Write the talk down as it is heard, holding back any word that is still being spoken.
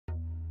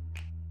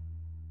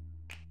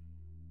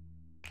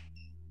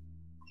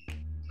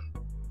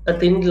A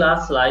thin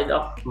glass slide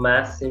of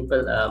mass M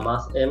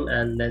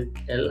and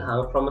length L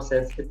hung from a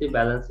sensitivity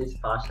balance is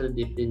partially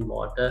dipped in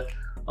water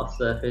of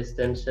surface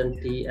tension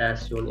T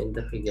as shown in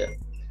the figure.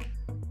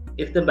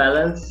 If the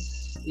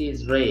balance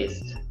is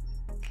raised,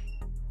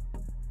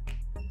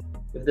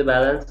 if the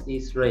balance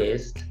is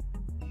raised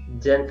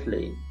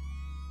gently,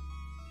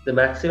 the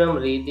maximum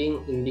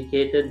reading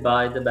indicated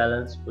by the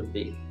balance would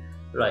be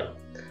right.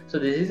 So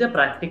this is a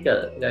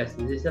practical, guys.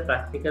 This is a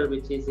practical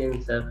which is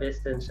in surface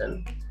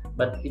tension,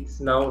 but it's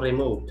now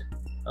removed.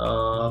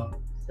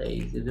 Say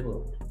is it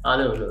removed?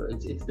 No,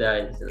 it's there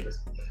in the syllabus.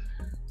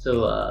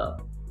 So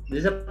this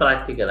is a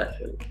practical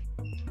actually.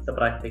 It's a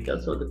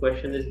practical. So the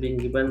question is being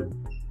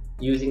given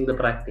using the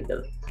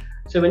practical.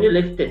 So when you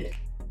lift it,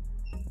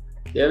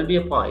 there will be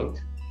a point.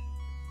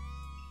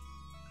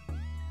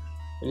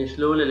 When you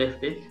slowly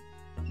lift it,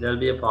 there will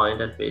be a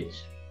point at which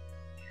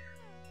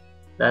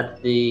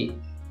that the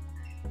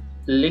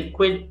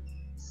liquid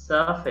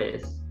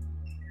surface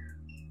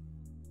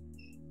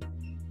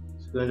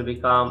is going to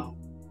become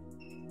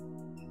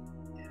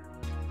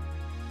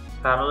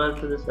parallel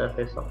to the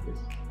surface of this.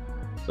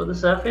 So the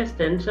surface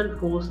tension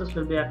forces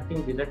will be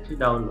acting directly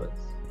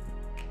downwards.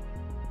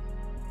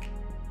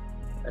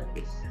 Like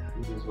this.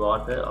 This is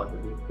water or the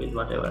liquid,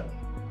 whatever.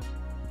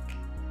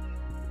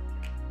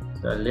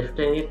 So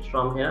lifting it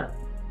from here.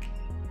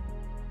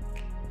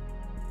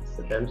 It's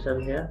the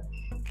tension here.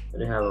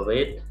 Then you have a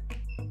weight.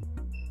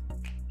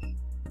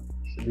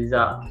 So these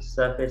are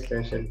surface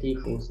tension T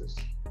forces.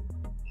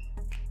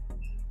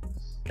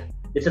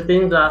 It's a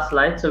thin glass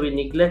slide, so we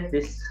neglect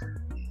this.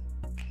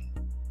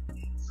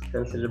 It's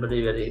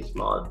considerably very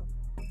small.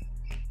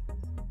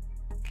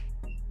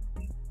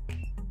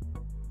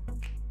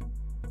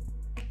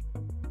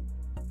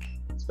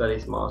 It's very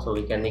small, so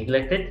we can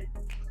neglect it.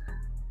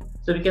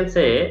 So we can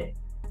say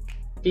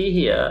T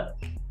here,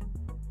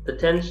 the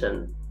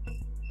tension,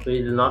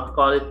 we will not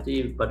call it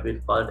T, but we'll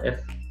call it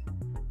F.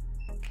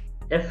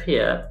 F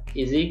here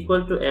is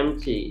equal to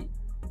mg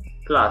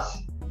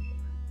plus,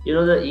 you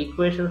know, the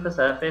equation for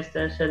surface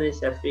tension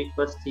is F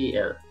equals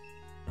TL.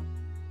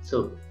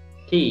 So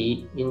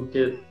T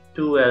into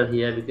 2L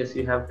here, because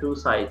you have two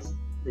sides.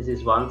 This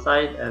is one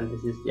side and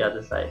this is the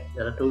other side.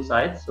 There are two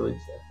sides, so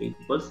it's F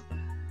equals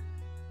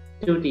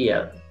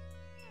 2TL.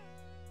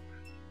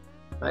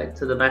 Right,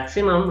 so the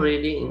maximum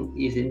reading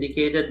is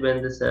indicated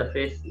when the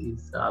surface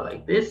is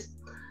like this.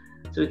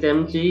 So it's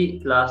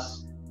mg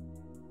plus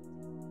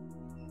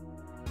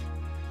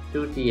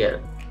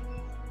 2TL,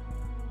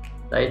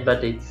 right?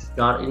 But it's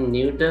not in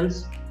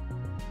newtons,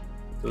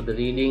 so the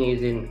reading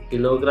is in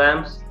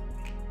kilograms.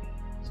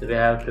 So we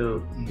have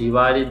to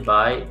divide it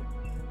by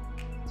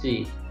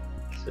g.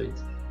 So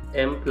it's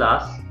m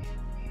plus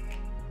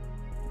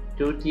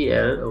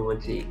 2TL over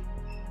g.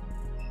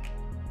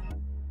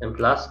 M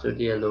plus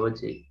 2TL over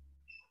g.